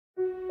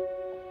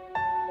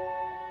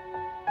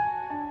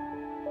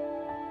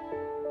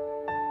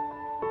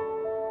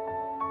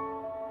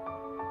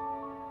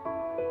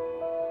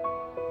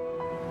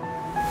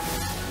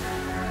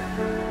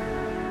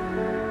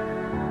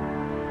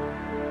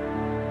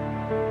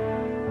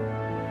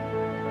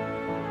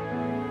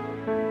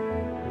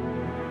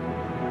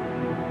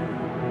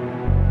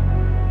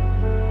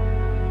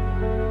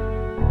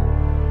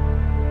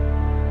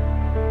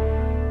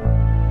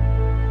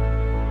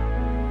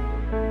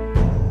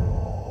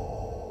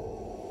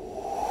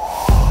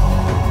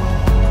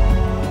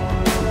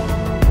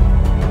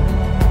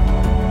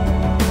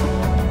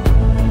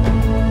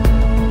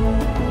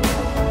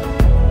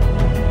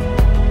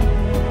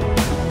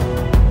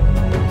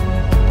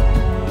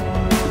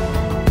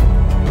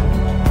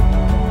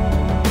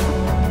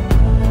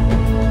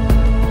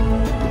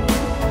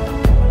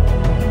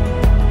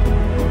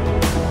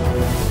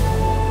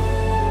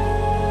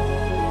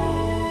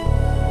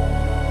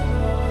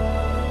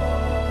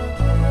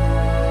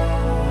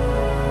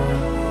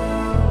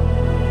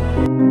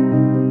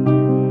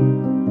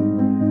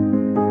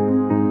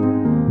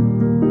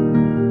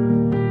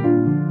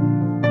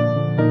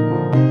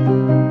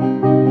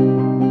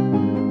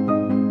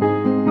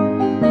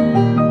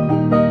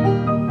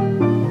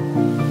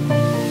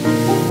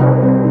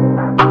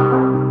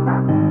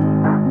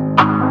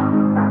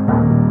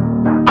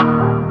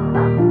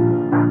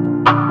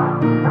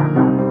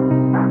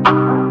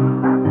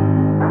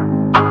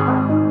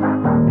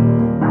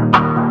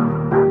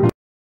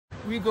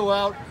go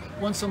out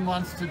once a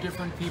month to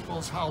different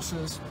people's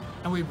houses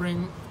and we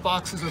bring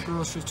boxes of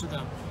groceries to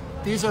them.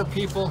 These are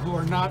people who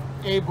are not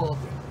able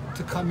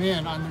to come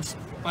in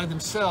by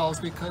themselves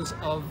because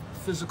of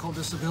physical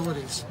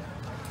disabilities.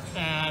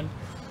 And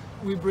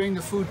we bring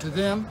the food to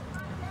them,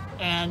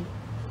 and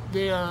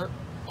they are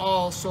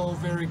all so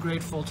very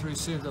grateful to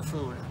receive the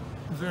food.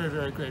 Very,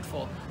 very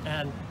grateful.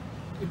 And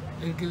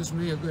it gives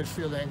me a good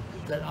feeling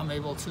that I'm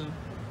able to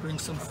bring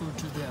some food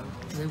to them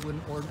they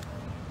wouldn't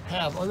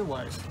have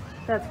otherwise.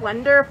 That's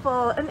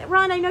wonderful. And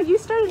Ron, I know you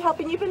started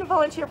helping. You've been a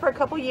volunteer for a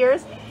couple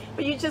years,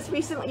 but you just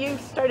recently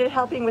started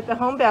helping with the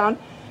Homebound.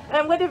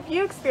 And what have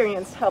you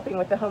experienced helping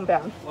with the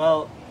Homebound?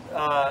 Well,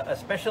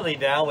 especially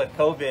now with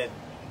COVID,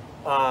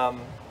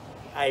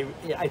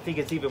 I think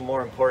it's even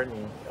more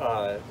important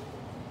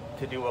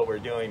to do what we're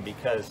doing,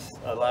 because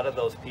a lot of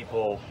those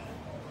people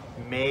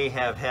may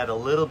have had a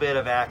little bit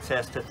of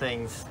access to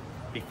things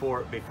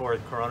before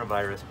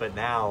coronavirus, but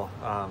now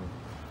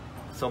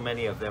so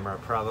many of them are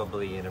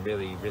probably in a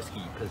really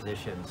risky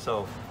position.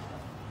 So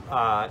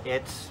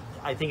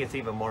I think it's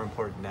even more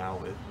important now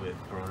with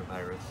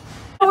coronavirus.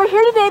 We're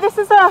here today.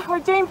 We're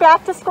doing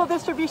back to school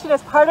distribution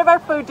as part of our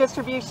food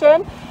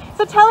distribution.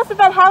 So tell us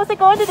about how's it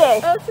going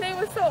today? Oh, today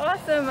was so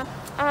awesome.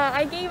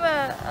 I gave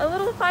a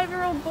little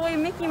 5-year-old boy a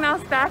Mickey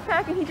Mouse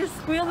backpack, and he just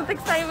squealed with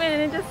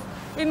excitement, and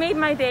it made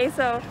my day.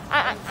 So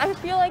I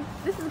feel like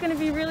this is going to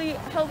be really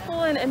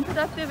helpful and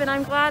productive, and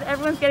I'm glad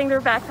everyone's getting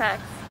their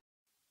backpacks.